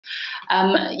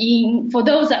For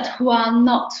those who are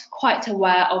not quite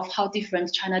aware of how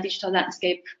different China digital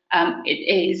landscape it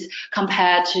is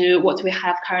compared to what we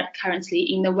have currently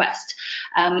in the West,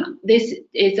 this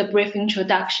is a brief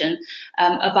introduction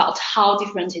about how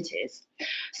different it is.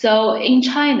 So in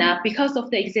China, because of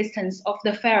the existence of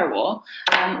the firewall,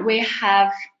 we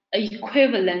have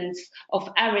equivalence of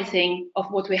everything of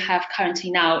what we have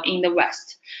currently now in the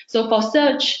West. So for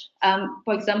search,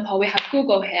 for example, we have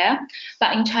Google here,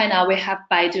 but in China we have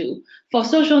Baidu. For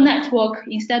social network,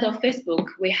 instead of Facebook,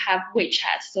 we have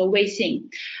WeChat, so Weixin.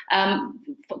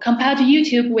 Compared to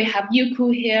YouTube, we have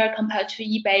Youku here. Compared to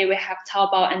eBay, we have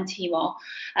Taobao and Tmall.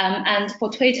 And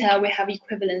for Twitter, we have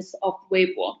equivalence of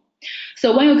Weibo.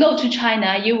 So when you go to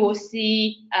China, you will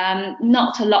see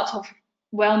not a lot of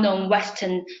well-known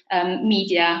Western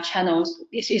media channels,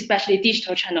 especially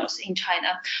digital channels in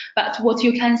China. But what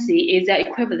you can see is their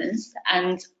equivalence,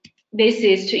 and this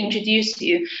is to introduce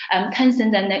you.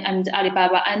 Tencent and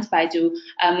Alibaba and Baidu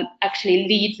actually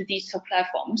lead the digital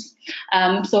platforms.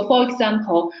 So for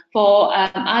example, for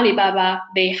Alibaba,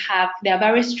 they are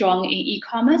very strong in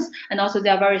e-commerce, and also they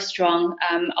are very strong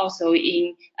also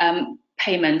in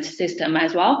payment system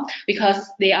as well, because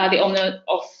they are the owner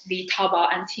of the Taobao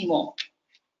and Tmall.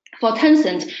 For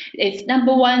Tencent, it's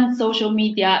 #1 social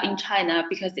media in China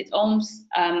because it owns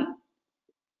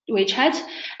WeChat,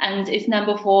 and it's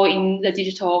 #4 in the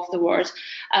digital of the world.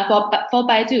 For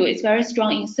Baidu, it's very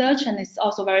strong in search, and it's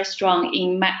also very strong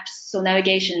in maps, so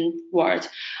navigation world.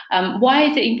 Why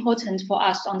is it important for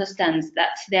us to understand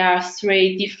that there are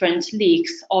 3 different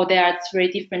leagues, or there are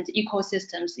 3 different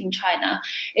ecosystems in China?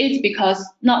 It's because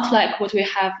not like what we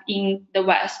have in the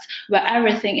West, where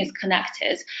everything is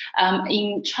connected.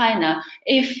 In China,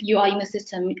 if you are in the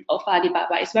system of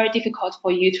Alibaba, it's very difficult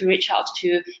for you to reach out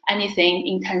to anything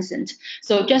in Tencent.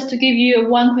 So just to give you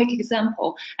one quick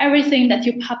example, everything that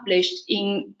you published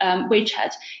in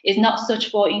WeChat is not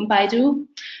searchable in Baidu.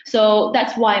 So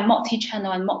that's why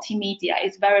multi-channel and multimedia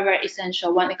is very, very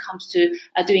essential when it comes to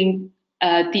doing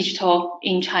digital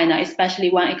in China, especially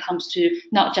when it comes to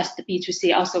not just the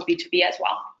B2C, also B2B as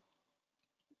well.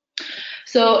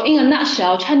 So in a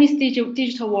nutshell, Chinese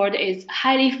digital world is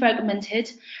highly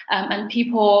fragmented, and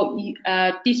people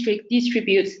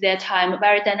distribute their time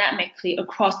very dynamically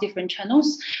across different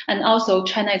channels. And also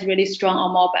China is really strong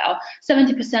on mobile.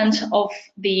 70% of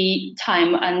the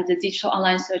time and the digital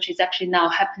online search is actually now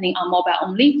happening on mobile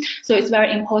only. So it's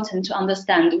very important to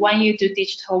understand when you do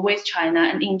digital with China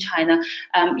and in China,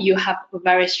 you have a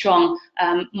very strong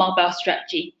mobile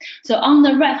strategy. So on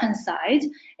the right-hand side,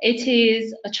 it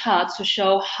is a chart to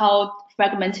show how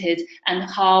fragmented and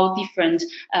how different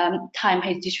time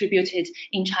is distributed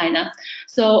in China.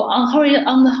 So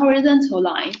on the horizontal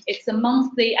line, it's the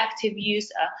monthly active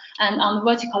user, and on the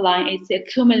vertical line, it's the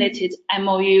accumulated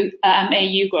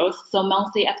MAU growth, so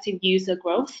monthly active user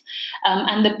growth.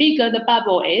 And the bigger the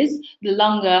bubble is, the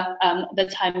longer the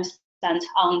time spent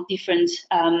on different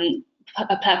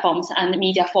platforms and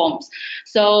media forms.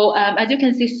 So as you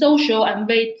can see, social and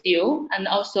video and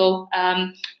also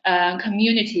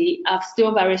community are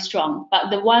still very strong, but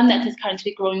the one that is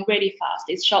currently growing really fast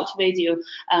is short video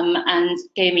and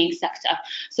gaming sector.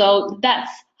 So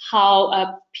that's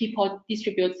how people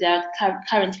distribute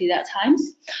currently their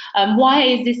times. Why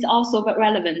is this also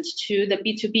relevant to the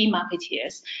B2B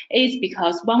marketeers? Is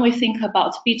because when we think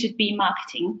about B2B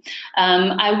marketing,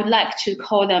 I would like to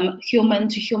call them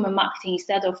human-to-human marketing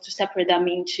instead of to separate them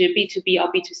into B2B or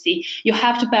B2C. You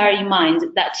have to bear in mind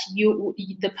that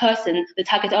the person, the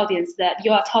target audience that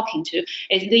you are talking to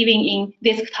is living in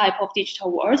this type of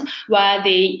digital world where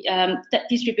they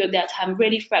distribute their time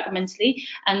really fragmentedly,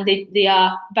 and they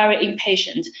are very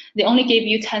impatient. They only give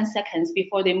you 10 seconds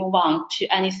before they move on to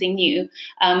anything new,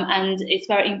 and it's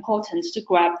very important to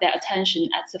grab their attention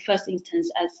at the first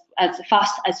instance as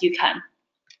fast as you can.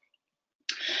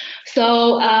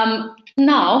 So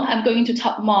now I'm going to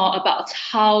talk more about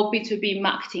how B2B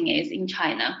marketing is in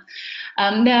China.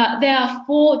 There are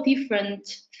 4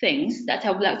 different things that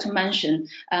I would like to mention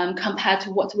compared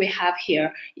to what we have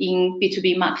here in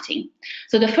B2B marketing.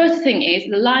 So the first thing is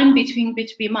the line between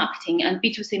B2B marketing and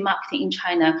B2C marketing in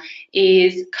China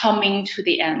is coming to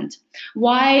the end.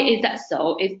 Why is that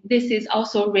so? This is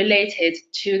also related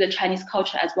to the Chinese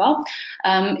culture as well.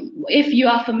 If you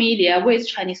are familiar with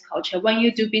Chinese culture, when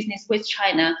you do business with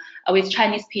China, with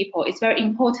Chinese people, it's very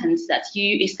important that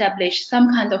you establish some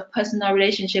kind of personal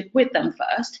relationship with them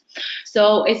first.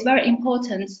 So it's very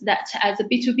important that as a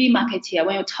B2B marketer,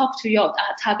 when you talk to your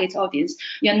target audience,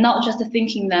 you're not just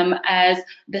thinking them as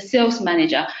the sales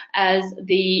manager, as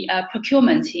the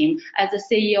procurement team, as the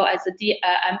CEO, as the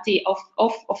MD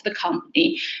of the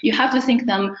company. You have to think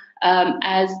them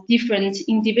as different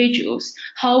individuals.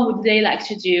 How would they like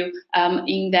to do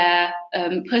in their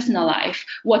personal life?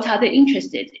 What are they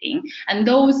interested in? And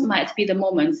those might be the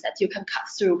moments that you can cut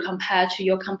through compared to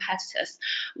your competitors.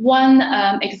 One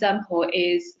example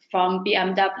is from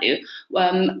BMW.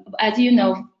 As you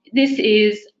know,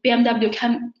 BMW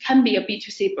can be a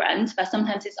B2C brand, but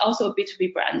sometimes it's also a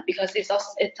B2B brand because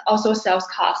it also sells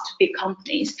cars to big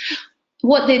companies.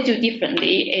 What they do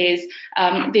differently is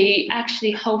they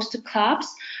actually host clubs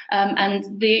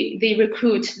and they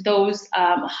recruit those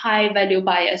high value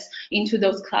buyers into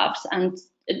those clubs and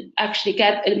actually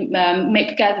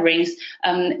make gatherings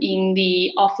in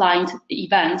the offline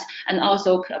event, and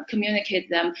also communicate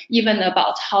them even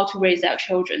about how to raise their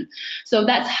children. So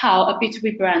that's how a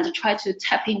B2B brand try to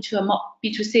tap into a more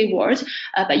B2C world,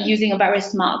 but using a very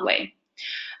smart way.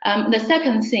 The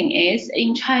second thing is,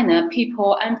 in China,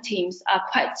 people and teams are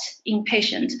quite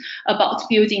impatient about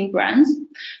building brands.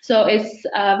 So it's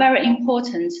very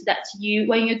important that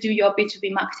when you do your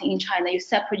B2B marketing in China, you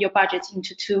separate your budget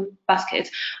into two baskets.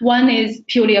 One is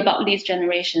purely about lead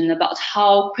generation, about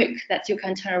how quick that you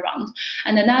can turn around.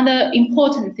 And another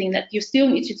important thing that you still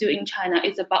need to do in China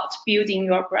is about building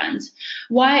your brand.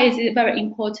 Why is it very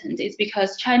important? It's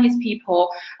because Chinese people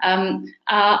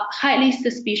are highly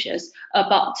suspicious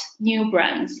about new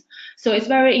brands. So it's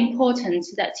very important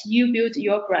that you build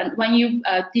your brand. When you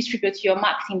distribute your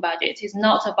marketing budget, it's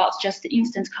not about just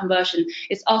instant conversion.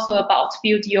 It's also about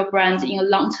building your brand in a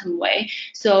long-term way.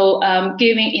 So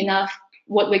giving enough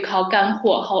what we call 干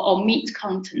货 or meat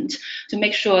content to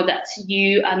make sure that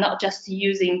you are not just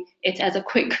using it as a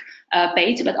quick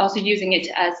bait, but also using it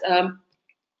as a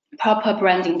proper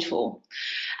branding tool.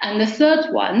 And the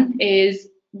third one is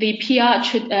the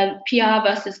PR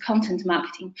versus content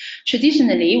marketing.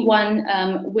 Traditionally, when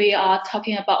we are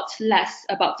talking less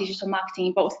about digital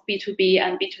marketing, both B2B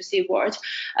and B2C world,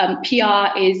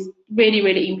 PR is really,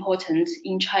 really important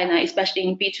in China, especially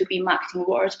in B2B marketing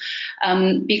world,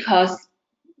 because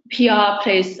PR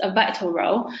plays a vital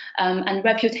role, and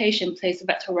reputation plays a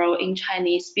vital role in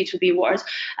Chinese B2B world,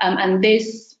 and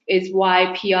this is why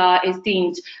PR is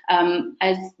deemed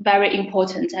as very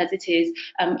important as it is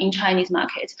in Chinese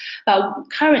market. But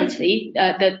currently,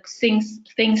 the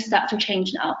things start to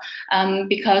change now,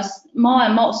 because more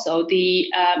and more so the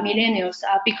millennials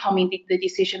are becoming the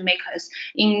decision makers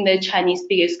in the Chinese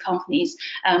biggest companies.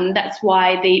 That's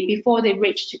why before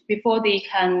they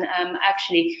can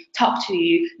actually talk to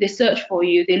you, they search for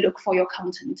you, they look for your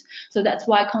content. So that's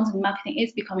why content marketing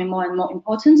is becoming more and more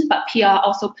important. But PR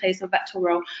also plays a vital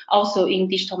role also in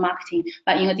digital marketing,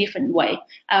 but in a different way.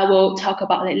 I will talk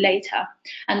about it later.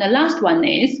 And the last one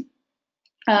is,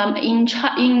 in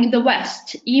the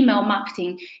West, email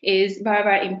marketing is very,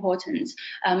 very important.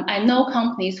 I know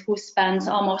companies who spend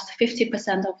almost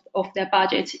 50% of their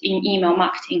budget in email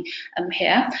marketing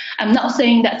here. I'm not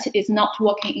saying that it's not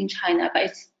working in China, but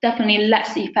it's definitely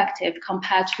less effective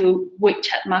compared to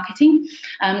WeChat marketing.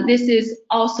 This is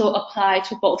also applied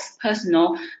to both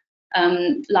personal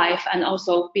life and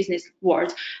also business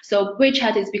world. So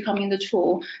WeChat is becoming the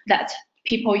tool that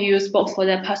people use both for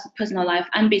their personal life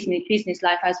and business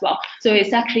life as well. So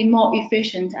it's actually more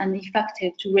efficient and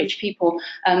effective to reach people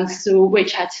through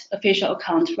WeChat official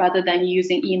account rather than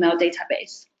using email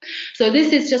database. So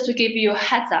this is just to give you a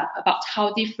heads up about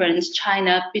how different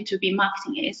China B2B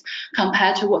marketing is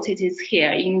compared to what it is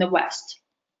here in the West.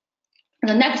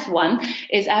 The next one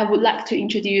is I would like to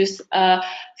introduce a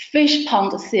fish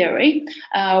pond theory,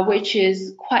 which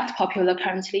is quite popular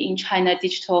currently in China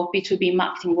digital B2B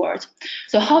marketing world.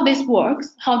 So how this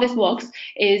works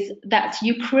is that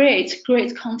you create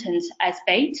great content as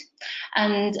bait,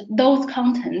 and those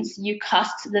contents you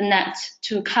cast the net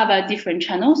to cover different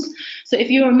channels. So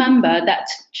if you remember that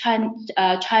China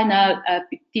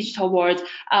digital world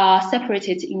are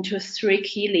separated into 3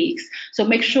 key leagues. So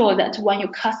make sure that when you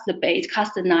cast the bait,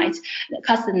 cast the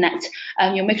net,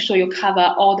 you make sure you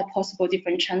cover all the possible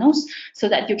different channels so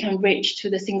that you can reach to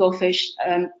the single fish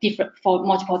for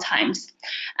multiple times.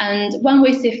 And when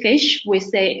we say fish, we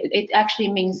say it actually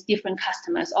means different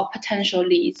customers or potential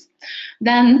leads.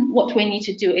 Then what we need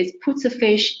to do is put the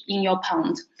fish in your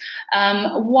pond.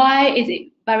 Why is it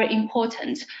very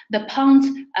important? The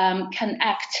pond can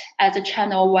act as a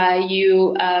channel where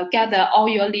you gather all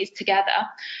your leads together.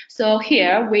 So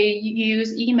here we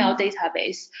use email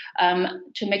database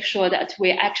to make sure that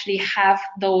we actually have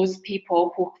those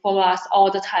people who follow us all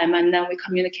the time, and then we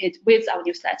communicate with our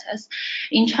newsletters.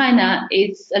 In China,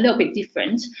 it's a little bit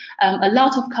different. A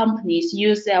lot of companies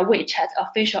use their WeChat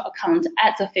official account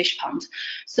as a fish pond.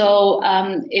 So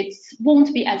it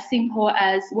won't be as simple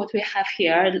as what we have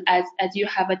here, as you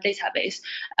have a database,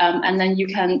 and then you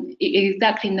can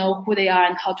exactly know who they are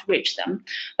and how to reach them.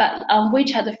 But on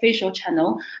WeChat official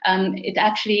channel, it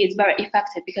actually is very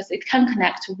effective because it can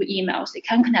connect to emails, it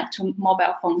can connect to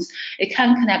mobile phones, it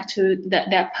can connect to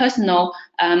their personal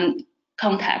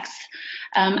contacts.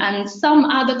 And some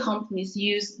other companies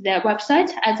use their website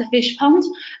as a fish pond.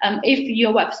 If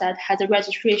your website has a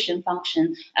registration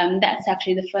function, that's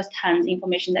actually the first-hand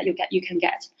information that you can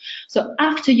get. So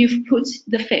after you've put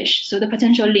the fish, so the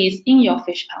potential leads in your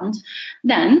fish pond,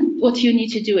 then what you need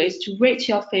to do is to rate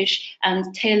your fish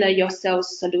and tailor your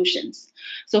sales solutions.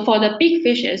 So for the big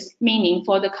fishes, meaning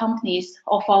for the companies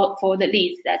or for the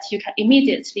leads that you can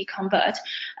immediately convert,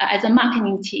 as a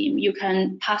marketing team, you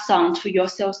can pass on to your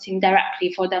sales team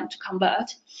directly for them to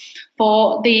convert.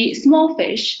 For the small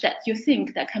fish that you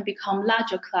think that can become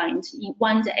larger clients in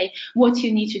one day, what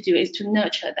you need to do is to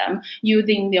nurture them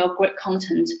using your great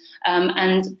content,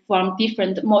 and from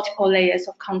different multiple layers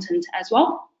of content as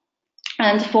well.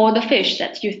 And for the fish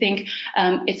that you think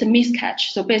it's a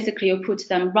miscatch, so basically you put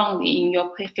them wrongly in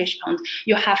your fish pond,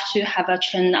 you have to have a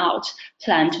churn out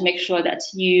plan to make sure that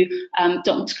you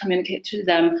don't communicate to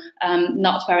them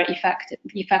not very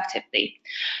effectively.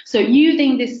 So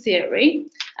using this theory,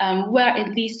 where it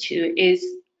leads to is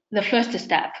the first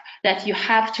step, that you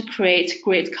have to create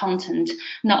great content,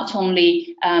 not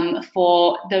only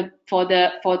for the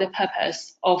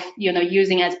purpose of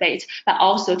using as bait, but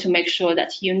also to make sure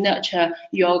that you nurture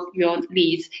your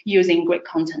leads using great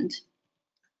content.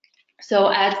 So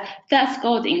as Seth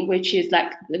Godin, who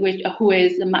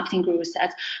is the marketing guru,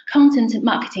 said, content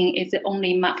marketing is the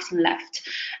only marketing left.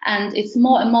 And it's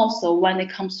more and more so when it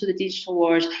comes to the digital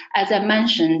world. As I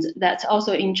mentioned, that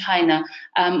also in China,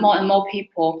 more and more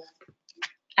people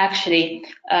actually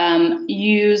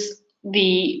use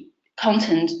the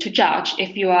content to judge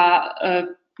if you are a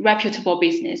reputable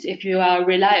business, if you are a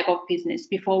reliable business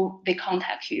before they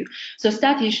contact you. So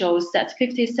study shows that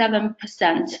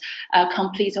 57%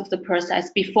 complete of the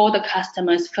process before the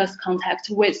customer's first contact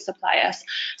with suppliers.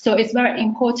 So it's very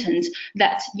important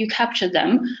that you capture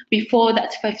them before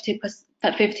that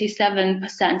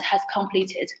 57% has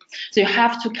completed. So you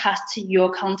have to cast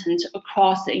your content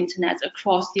across the internet,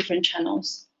 across different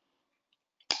channels.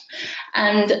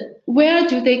 And where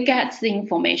do they get the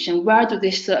information? Where do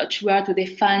they search? Where do they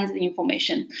find the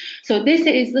information? So this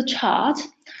is the chart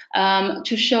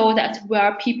to show that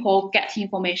where people get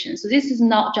information. So this is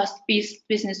not just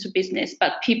business to business,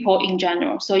 but people in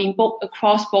general. So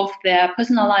across both their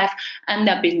personal life and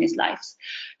their business lives.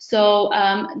 So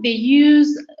they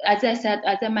use, as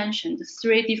I mentioned,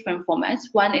 3 different formats.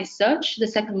 One is search, the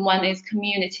second one is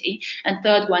community, and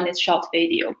third one is short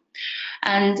video.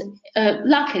 And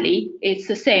luckily, it's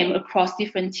the same across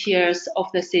different tiers of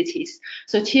the cities.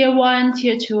 So tier 1,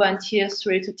 tier 2, and tier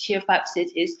 3 to tier 5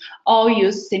 cities all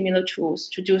use similar tools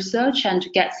to do search and to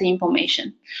get the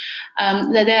information.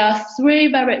 There are 3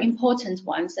 very important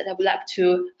ones that I would like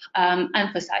to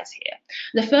emphasize here.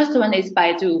 The first one is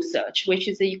Baidu search, which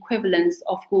is the equivalent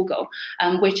of Google,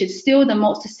 which is still the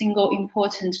most single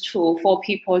important tool for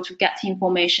people to get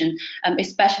information,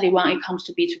 especially when it comes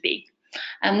to B2B.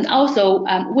 And also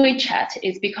WeChat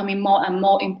is becoming more and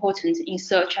more important in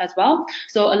search as well.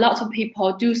 So a lot of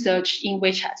people do search in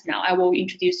WeChat now. I will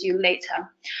introduce you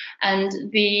later. And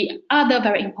the other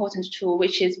very important tool,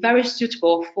 which is very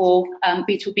suitable for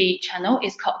B2B channel,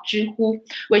 is called Zhihu,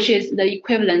 which is the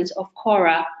equivalent of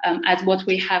Quora as what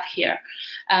we have here.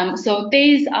 So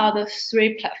these are the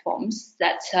 3 platforms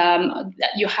that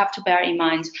you have to bear in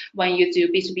mind when you do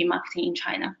B2B marketing in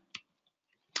China.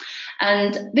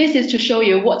 And this is to show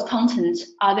you what content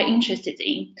are they interested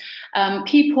in.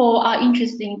 People are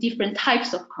interested in different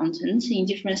types of content in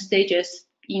different stages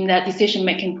in the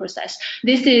decision-making process.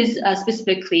 This is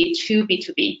specifically to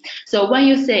B2B. So when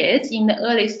you say it in the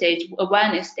early stage,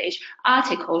 awareness stage,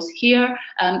 articles here,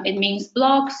 it means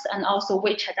blogs and also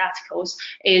WeChat articles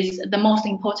is the most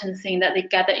important thing that they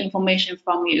get the information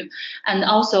from you, and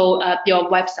also your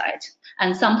website.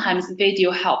 And sometimes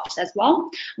video helps as well.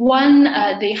 When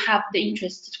they have the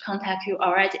interest to contact you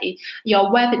already, your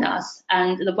webinars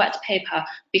and the white paper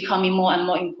becoming more and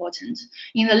more important.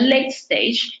 In the late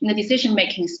stage, in the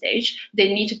decision-making stage,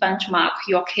 they need to benchmark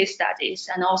your case studies,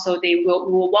 and also they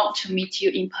will want to meet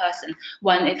you in person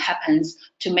when it happens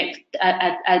to make,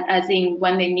 as in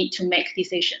when they need to make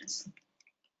decisions.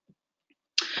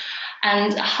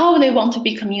 and how they want to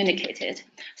be communicated.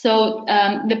 So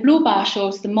the blue bar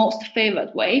shows the most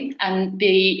favored way, and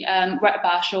the red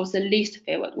bar shows the least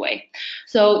favored way.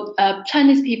 So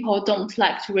Chinese people don't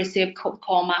like to receive cold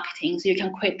call marketing, so you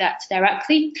can quit that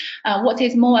directly. What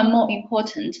is more and more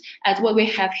important, as what we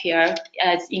have here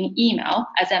as in email,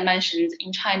 as I mentioned,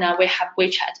 in China we have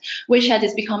WeChat. WeChat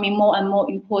is becoming more and more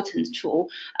important tool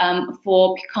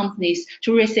for companies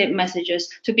to receive messages,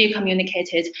 to be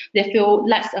communicated. They feel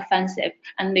less offensive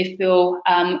and they feel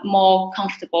more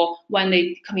comfortable when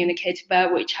they communicate via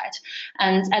WeChat.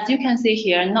 And as you can see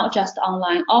here, not just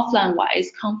online, offline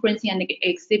wise, conferencing and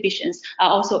exhibitions are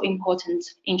also important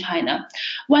in China.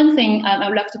 One thing I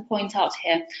would like to point out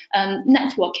here,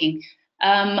 networking.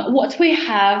 What we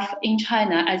have in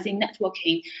China as in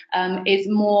networking is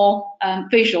more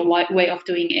visual way of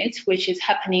doing it, which is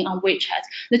happening on WeChat.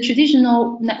 The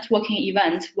traditional networking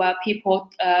event where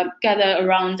people gather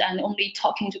around and only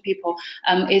talking to people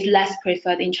is less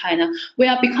preferred in China. We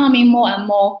are becoming more and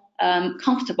more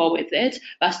comfortable with it,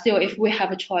 but still, if we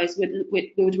have a choice,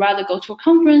 we would rather go to a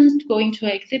conference, going to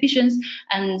exhibitions,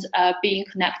 and being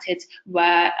connected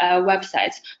via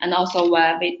websites and also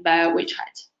via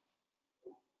WeChat.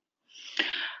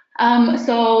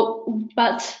 After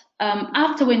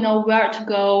we know where to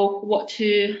go, what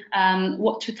to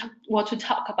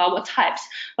talk about, what types,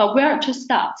 but where to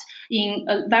start in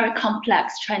a very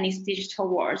complex Chinese digital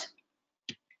world.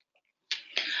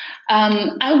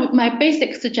 My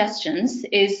basic suggestions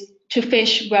is to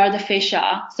fish where the fish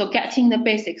are, so getting the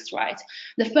basics right.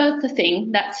 The first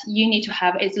thing that you need to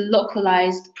have is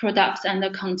localized products and the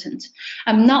content.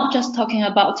 I'm not just talking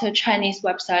about a Chinese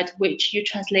website which you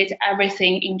translate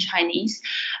everything in Chinese,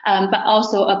 but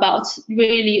also about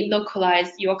really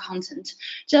localize your content.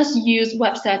 Just use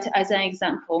website as an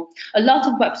example. A lot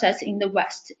of websites in the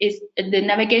West, the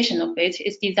navigation of it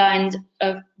is designed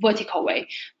a vertical way.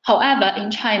 However,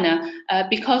 in China,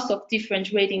 because of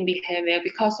different reading behavior,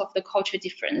 because of the culture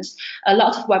difference, a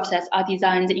lot of websites are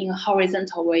designed in a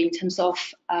horizontal way in terms of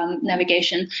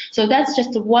navigation. So that's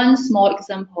just one small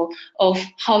example of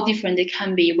how different it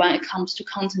can be when it comes to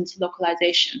content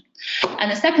localization. And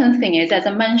the second thing is, as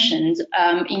I mentioned,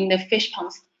 in the fish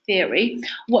pond theory,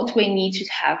 what we need to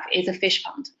have is a fish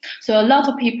pond. So a lot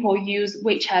of people use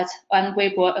WeChat and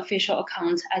Weibo official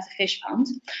account as a fish pond,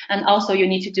 and also you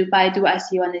need to do Baidu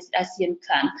SEO and SEM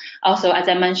plan. Also, as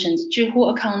I mentioned,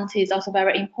 Zhihu account is also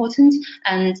very important,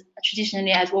 and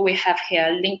traditionally, as what we have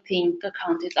here, LinkedIn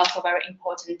account is also very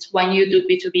important when you do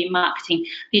B2B marketing,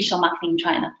 digital marketing in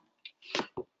China.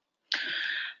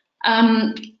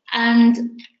 And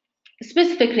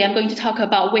specifically, I'm going to talk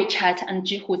about WeChat and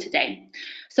Zhihu today.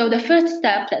 So the first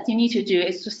step that you need to do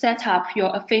is to set up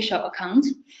your official account.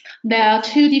 There are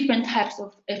two different types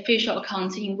of official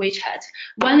accounts in WeChat.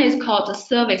 One is called a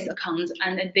service account,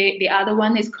 and the other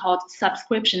one is called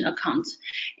subscription account.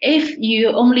 If you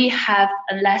only have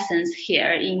a license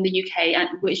here in the UK,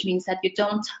 and which means that you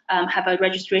don't have a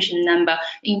registration number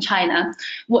in China,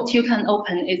 what you can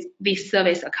open is the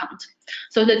service account.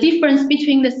 So the difference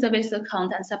between the service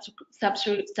account and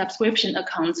subscription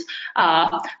account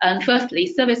are, firstly,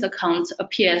 service account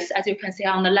appears, as you can see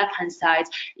on the left-hand side,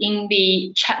 in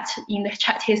the chat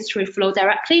history flow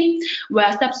directly,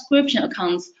 where subscription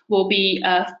accounts will be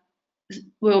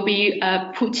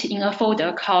put in a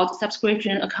folder called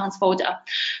subscription accounts folder.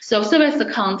 So service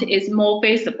account is more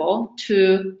visible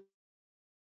to,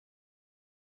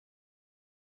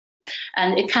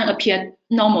 and it can appear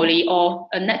normally or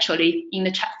naturally in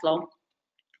the chat flow.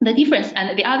 The difference,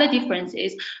 and the other difference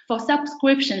is, for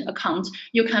subscription account,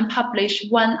 you can publish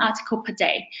one article per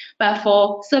day, but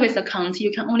for service account,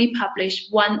 you can only publish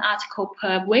one article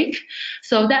per week.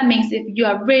 So that means if you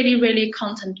are really, really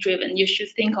content driven, you should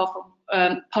think of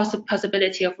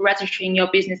possibility of registering your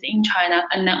business in China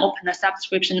and then open a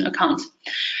subscription account.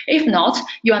 If not,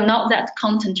 you are not that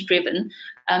content driven,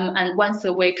 and once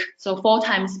a week, so 4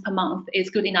 times per month is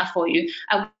good enough for you.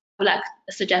 I would like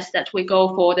to suggest that we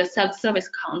go for the self-service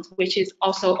account, which is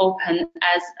also open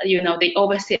as the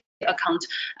overseas account,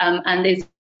 and is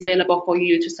available for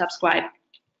you to subscribe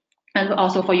and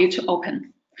also for you to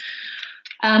open.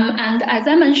 And as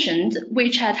I mentioned,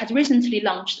 WeChat had recently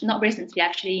launched, not recently,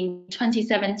 actually in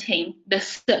 2017, the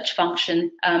search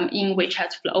function in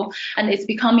WeChat Flow, and it's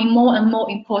becoming more and more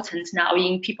important now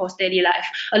in people's daily life.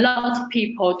 A lot of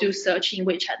people do search in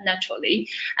WeChat naturally,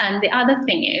 and the other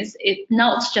thing is, it's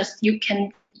not just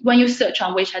when you search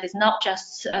on WeChat, it's not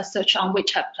just a search on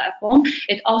WeChat platform.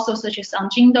 It also searches on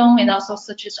Jingdong. It also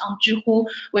searches on Zhihu,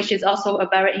 which is also a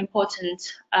very important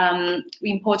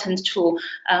tool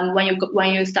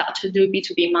when you start to do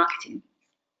B2B marketing.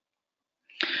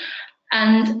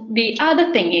 And the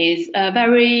other thing is a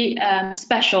very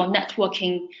special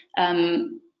networking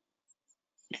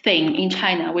thing in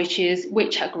China, which is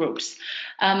WeChat groups.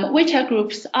 WeChat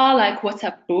groups are like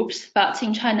WhatsApp groups, but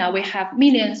in China we have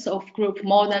millions of groups,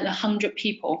 more than 100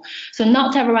 people. So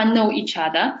not everyone know each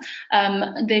other.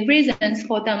 The reasons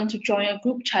for them to join a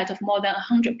group chat of more than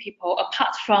 100 people,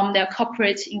 apart from their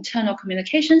corporate internal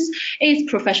communications, is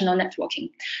professional networking.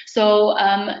 So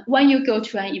when you go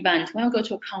to an event, when you go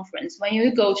to a conference, when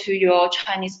you go to your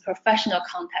Chinese professional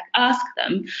contact, ask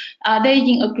them, are they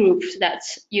in a group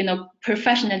that's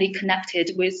professionally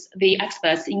connected with the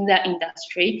experts in that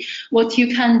industry? What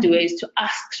you can do is to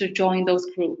ask to join those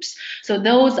groups. So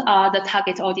those are the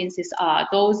target audiences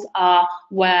those are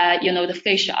where the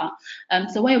fish are.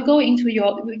 So when you go into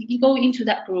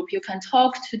that group, you can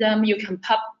talk to them, you can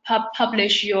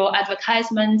publish your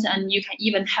advertisements, and you can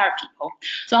even hire people.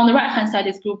 So on the right hand side,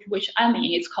 this group which I'm in,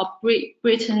 it's called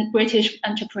British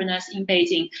Entrepreneurs in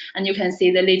Beijing, and you can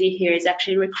see the lady here is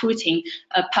actually recruiting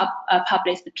a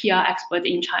published PR expert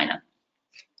in China.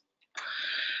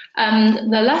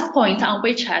 The last point on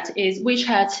WeChat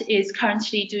is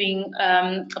currently doing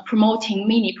promoting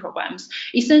mini programs.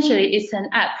 Essentially, it's an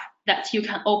app that you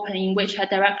can open in WeChat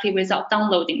directly without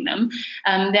downloading them.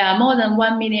 There are more than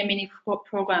 1 million mini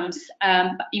programs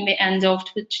in the end of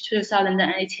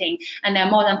 2018, and there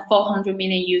are more than 400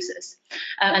 million users.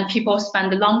 And people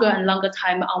spend longer and longer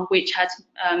time on WeChat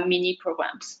mini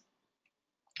programs.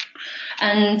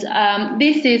 And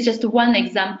this is just one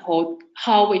example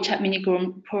how WeChat mini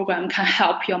program can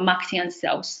help your marketing and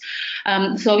sales.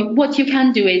 So what you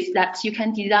can do is that you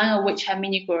can design a WeChat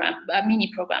mini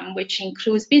program, which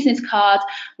includes business cards,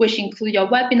 which include your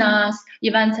webinars,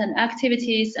 events and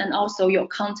activities, and also your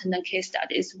content and case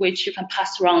studies, which you can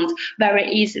pass around very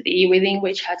easily within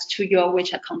WeChat to your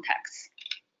WeChat contacts.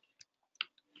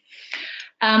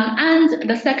 And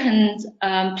the second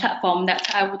platform that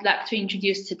I would like to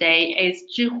introduce today is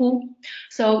Zhihu.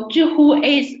 So Zhihu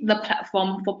is the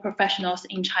platform for professionals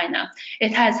in China.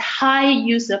 It has high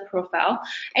user profile.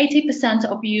 80%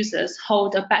 of users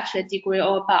hold a bachelor degree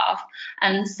or above,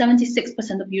 and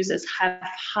 76% of users have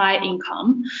high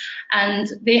income. And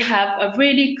they have a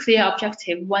really clear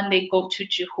objective when they go to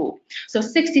Zhihu. So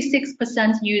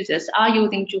 66% users are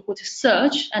using Zhihu to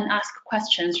search and ask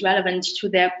questions relevant to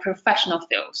their professional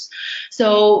fields.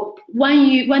 So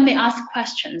when they ask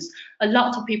questions, a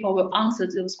lot of people will answer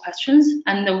those questions,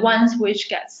 and the ones which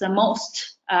gets the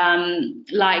most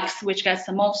likes, which gets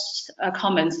the most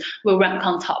comments, will rank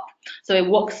on top. So it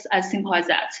works as simple as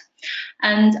that.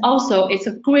 And also, it's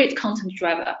a great content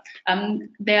driver. In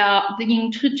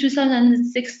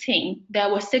 2016, there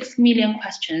were 6 million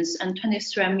questions and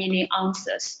 23 million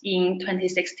answers in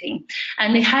 2016.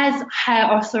 And it has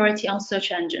high authority on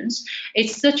search engines.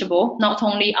 It's searchable not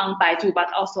only on Baidu,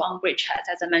 but also on WeChat,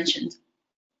 as I mentioned.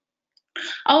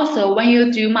 Also, when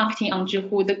you do marketing on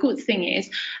Zhihu, the good thing is,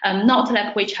 not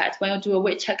like WeChat, when you do a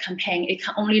WeChat campaign, it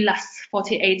can only last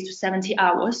 48 to 70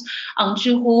 hours. On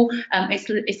Zhihu,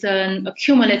 it's an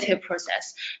accumulative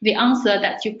process. The answer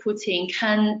that you put in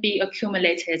can be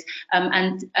accumulated,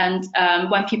 and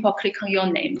when people click on your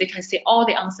name, they can see all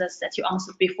the answers that you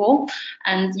answered before,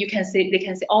 and they can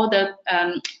see all the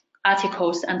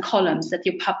articles and columns that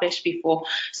you published before.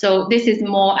 So this is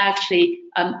more actually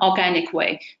an organic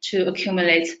way to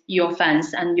accumulate your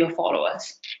fans and your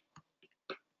followers.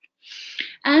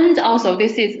 And also,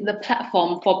 this is the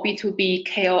platform for B2B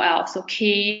KOL, so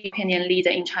key opinion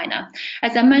leader in China.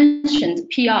 As I mentioned,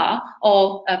 PR,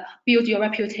 or build your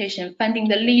reputation, finding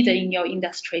the leader in your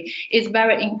industry, is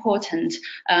very important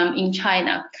in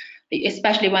China,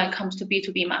 especially when it comes to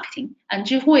B2B marketing. And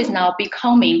Zhihu is now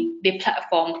becoming the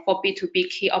platform for B2B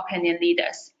key opinion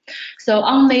leaders. So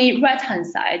on the right-hand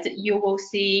side, you will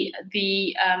see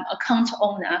the account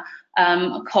owner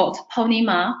called Pony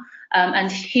Ma,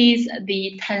 and he's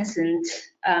the Tencent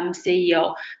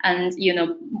CEO, and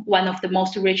one of the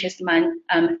most richest men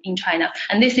in China.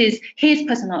 And this is his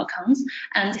personal account,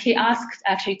 and he asked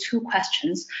actually 2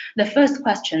 questions. The first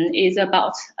question is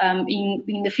about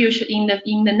in the future, in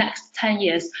the next 10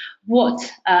 years, what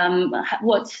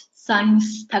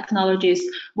science technologies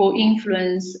will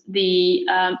influence the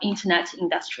internet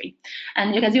industry.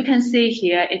 And as you can see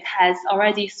here, it has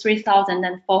already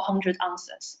 3,400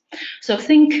 answers. So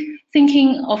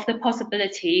thinking of the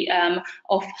possibility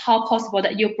of how possible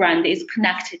that your brand is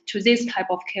connected to this type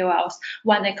of KOLs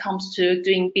when it comes to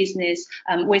doing business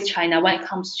with China, when it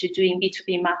comes to doing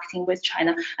B2B marketing with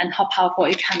China, and how powerful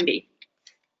it can be.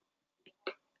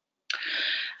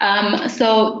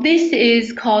 So this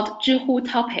is called Zhihu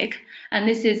Topic, And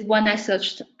this is when I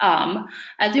searched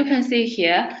as you can see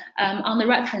here, on the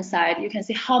right hand side, you can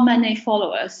see how many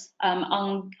followers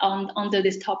under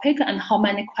this topic and how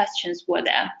many questions were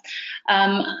there.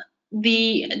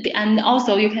 And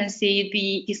also you can see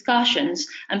the discussions,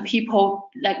 and people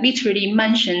like literally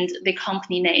mentioned the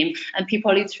company name, and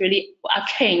people literally are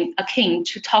keen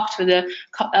to talk to the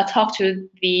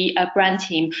brand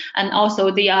team, and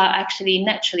also they are actually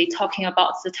naturally talking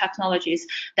about the technologies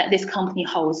that this company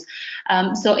holds.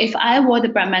 So if I were the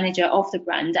brand manager of the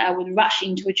brand, I would rush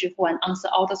into Zhihu and answer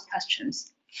all those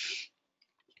questions.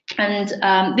 And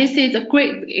this is a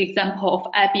great example of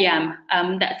IBM.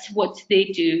 That's what they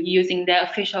do using their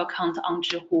official account on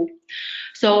Zhihu.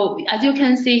 So as you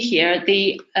can see here,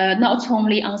 they not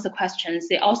only answer questions,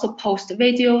 they also post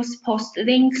videos, post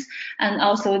links, and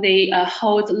also they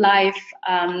hold live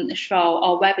show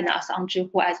or webinars on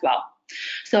Zhihu as well.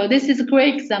 So this is a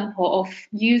great example of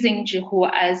using Zhihu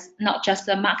as not just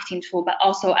a marketing tool, but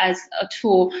also as a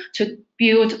tool to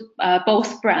build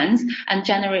both brands and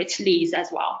generate leads as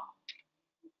well.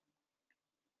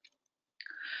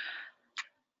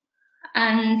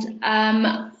 And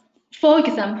for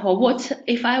example, what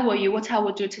if I were you, what I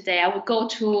would do today, I would go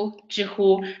to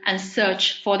Zhihu and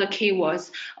search for the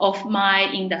keywords of my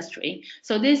industry.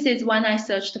 So this is when I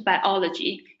searched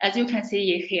biology. As you can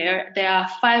see here, there are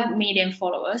 5 million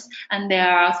followers, and there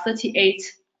are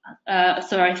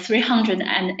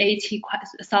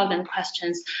 380,000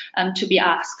 questions to be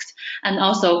asked. And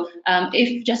also,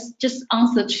 if just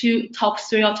answer top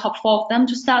 3 or top 4 of them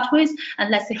to start with,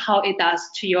 and let's see how it does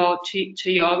to your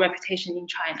reputation in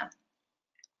China.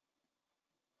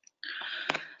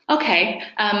 Okay,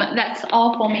 that's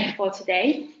all for me for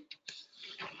today.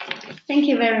 Thank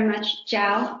you very much,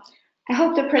 Zhao. I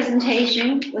hope the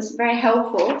presentation was very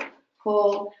helpful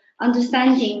for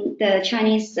understanding the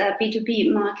Chinese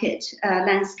B2B market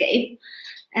landscape.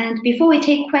 And before we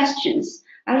take questions,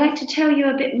 I'd like to tell you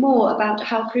a bit more about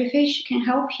how Crayfish can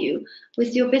help you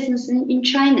with your business in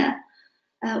China.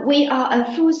 We are a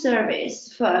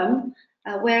full-service firm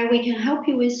where we can help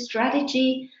you with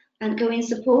strategy and going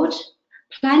support,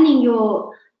 planning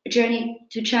your journey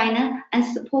to China, and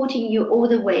supporting you all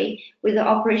the way with the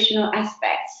operational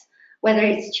aspects, whether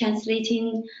it's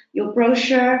translating your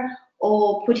brochure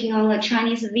or putting on the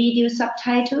Chinese video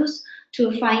subtitles,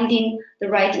 to finding the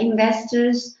right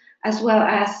investors as well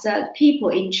as people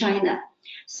in China.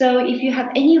 So if you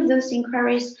have any of those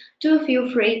inquiries, do feel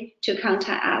free to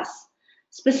contact us.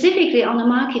 Specifically on the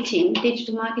marketing,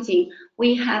 digital marketing,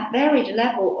 we have varied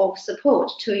level of support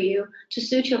to you to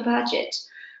suit your budget.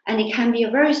 And it can be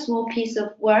a very small piece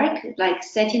of work, like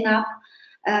setting up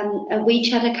a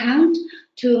WeChat account,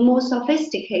 to more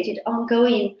sophisticated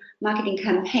ongoing marketing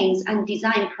campaigns and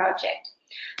design projects.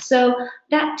 So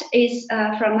that is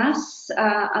from us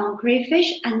on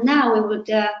Crayfish. And now we would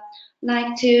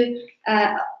like to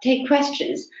take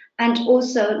questions. And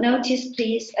also notice,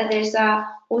 please, there's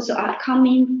also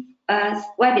upcoming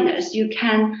webinars you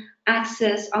can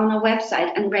access on our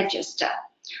website and register.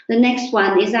 The next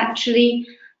one is actually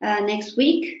next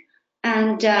week,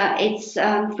 and it's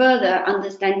further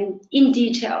understanding in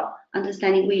detail,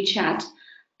 understanding WeChat.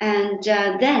 And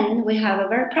then we have a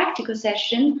very practical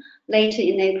session later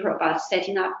in April about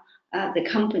setting up the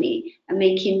company and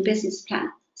making business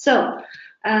plan. So,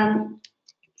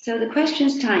 so the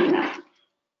questions time now.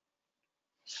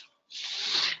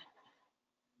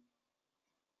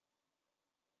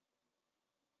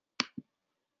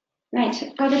 Right,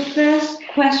 got the first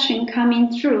question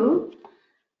coming through.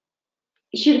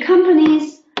 Should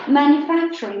companies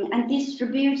manufacturing and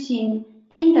distributing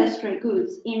industry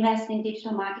goods invest in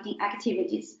digital marketing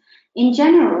activities in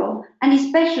general, and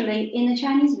especially in the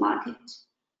Chinese market?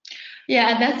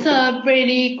 Yeah, that's a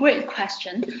really great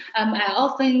question. I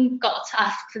often got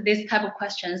asked this type of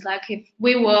questions, like if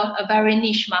we were a very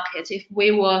niche market, if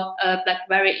we were like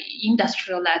very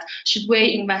industrial-led, should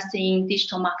we invest in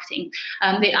digital marketing?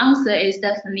 The answer is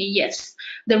definitely yes.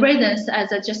 The reasons,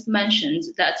 as I just mentioned,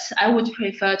 that I would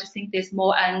prefer to think this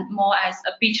more as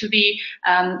a B2B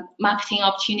marketing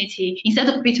opportunity instead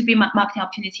of B2B marketing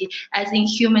opportunity, as in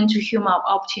human-to-human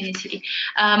opportunity.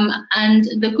 And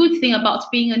the good thing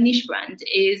about being a niche brand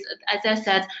is, as I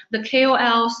said, the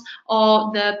KOLs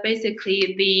or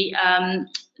basically the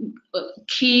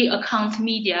key account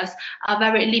medias are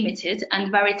very limited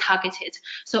and very targeted.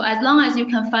 So as long as you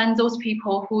can find those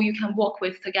people who you can work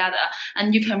with together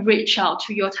and you can reach out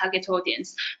to your target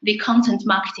audience, the content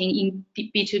marketing in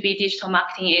B2B digital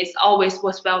marketing is always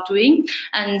worthwhile doing,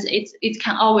 and it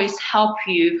can always help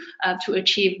you to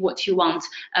achieve what you want,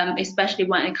 especially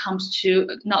when it comes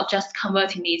to not just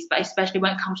converting leads, but especially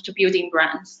when it comes to building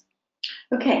brands.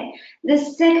 Okay, the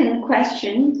second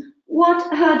question, what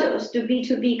hurdles do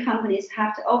B2B companies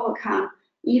have to overcome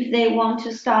if they want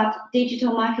to start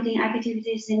digital marketing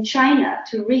activities in China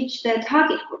to reach their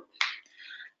target group?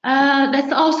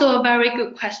 That's also a very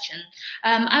good question.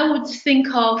 I would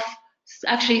think of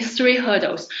actually three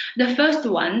hurdles. The first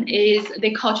one is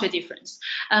the culture difference.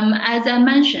 As I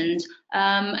mentioned,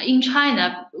 in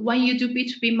China, when you do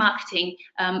B2B marketing,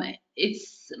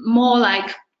 it's more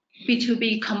like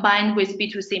B2B combined with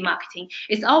B2C marketing.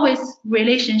 It's always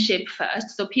relationship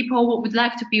first. So people would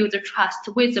like to build the trust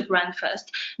with the brand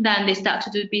first, then they start to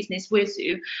do business with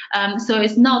you. So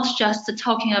it's not just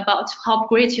talking about how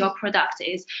great your product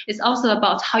is. It's also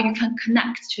about how you can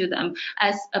connect to them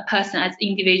as a person, as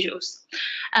individuals.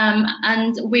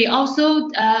 And we also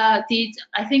did,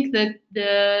 I think,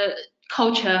 the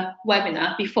culture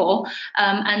webinar before,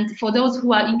 and for those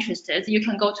who are interested, you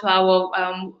can go to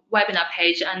our webinar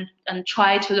page and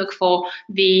try to look for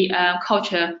the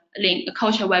culture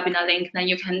webinar link. Then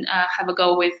you can have a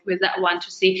go with that one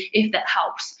to see if that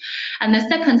helps. And the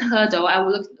second hurdle I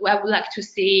would like to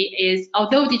see is,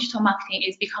 although digital marketing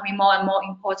is becoming more and more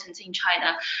important in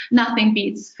China, nothing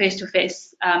beats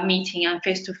face-to-face meeting and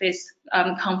face-to-face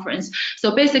conference.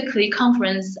 So basically,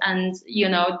 conference and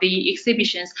the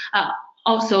exhibitions are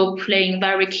also playing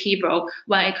very key role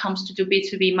when it comes to do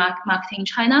B2B marketing in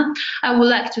China. I would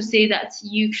like to say that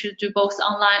you should do both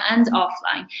online and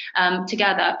offline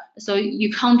together. So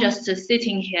you can't just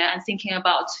sitting here and thinking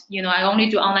about, I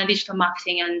only do online digital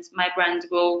marketing and my brand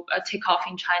will take off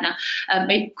in China.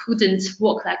 It couldn't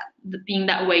work like being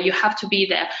that way. You have to be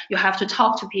there. You have to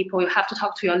talk to people. You have to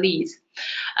talk to your leads.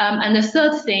 And the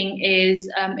third thing is,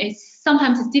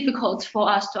 sometimes it's difficult for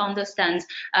us to understand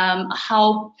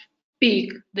how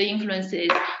big the influence is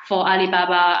for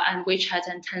Alibaba and WeChat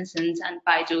and Tencent and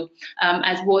Baidu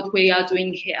as what we are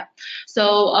doing here.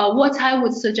 So what I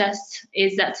would suggest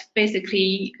is that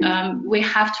basically we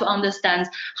have to understand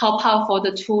how powerful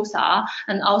the tools are,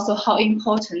 and also how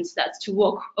important that to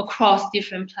work across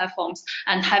different platforms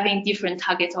and having different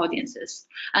target audiences.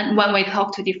 And when we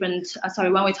talk to different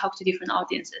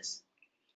audiences.